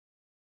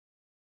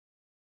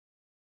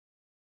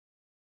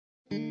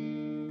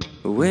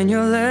when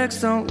your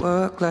legs don't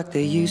work like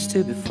they used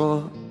to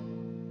before,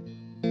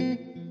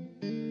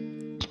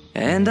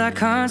 and I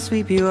can't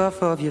sweep you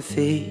off of your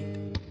feet.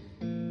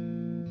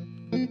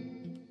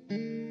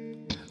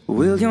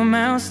 Will your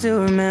mouth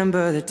still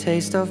remember the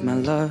taste of my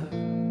love?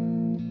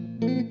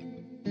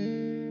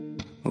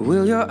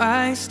 Will your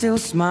eyes still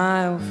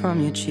smile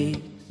from your cheeks?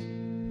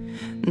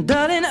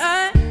 Darling,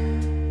 I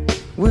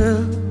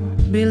will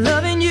be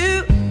loving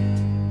you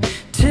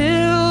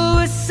till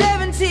we're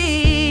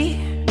 70.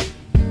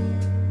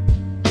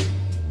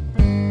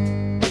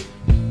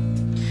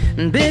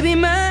 And baby,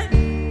 my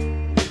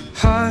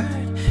heart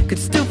could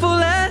still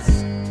fall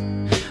as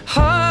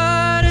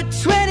hard at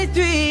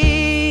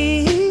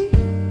 23.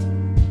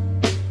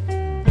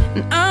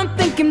 And I'm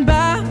thinking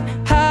about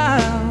how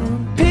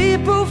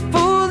people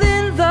fall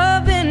in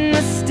love in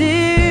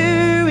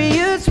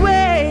mysterious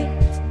ways.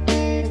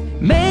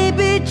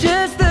 Maybe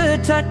just the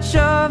touch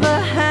of a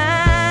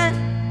hand.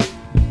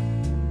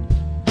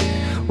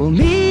 Well,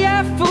 me,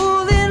 I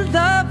fall in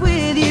love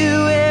with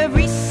you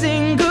every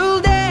single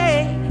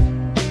day,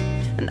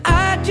 and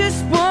I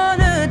just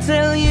wanna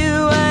tell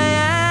you I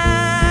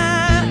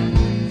am.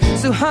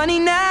 So honey,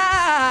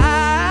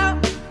 now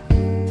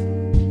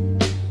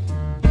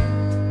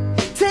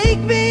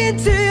take me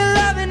into your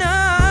loving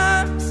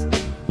arms.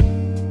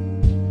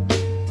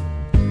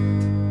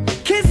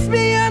 Kiss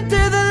me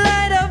under the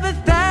light of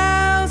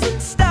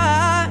 1,000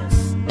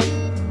 stars.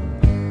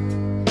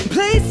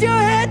 Place your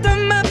head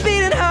on my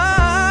beating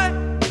heart.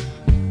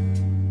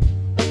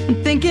 I'm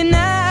thinking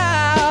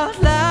out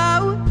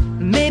loud,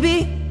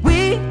 maybe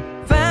we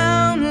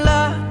found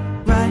love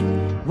right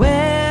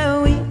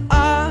where we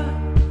are.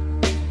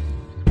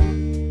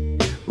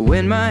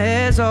 When my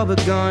hair's all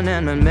but gone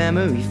and my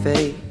memory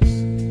fades,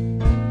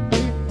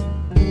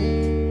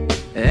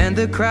 and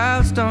the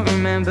crowds don't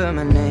remember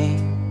my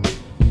name,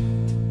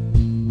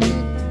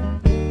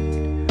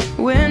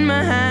 when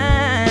my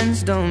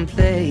hands don't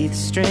play the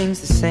strings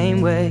the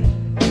same way,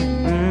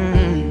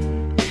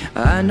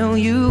 I know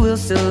you will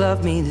still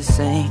love me the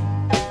same.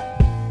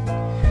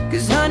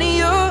 'Cause honey,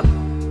 your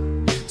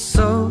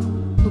soul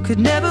could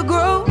never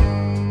grow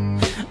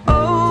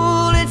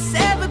old, it's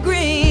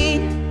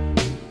evergreen.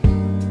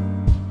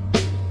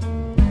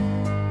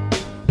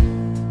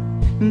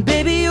 And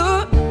baby,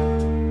 you're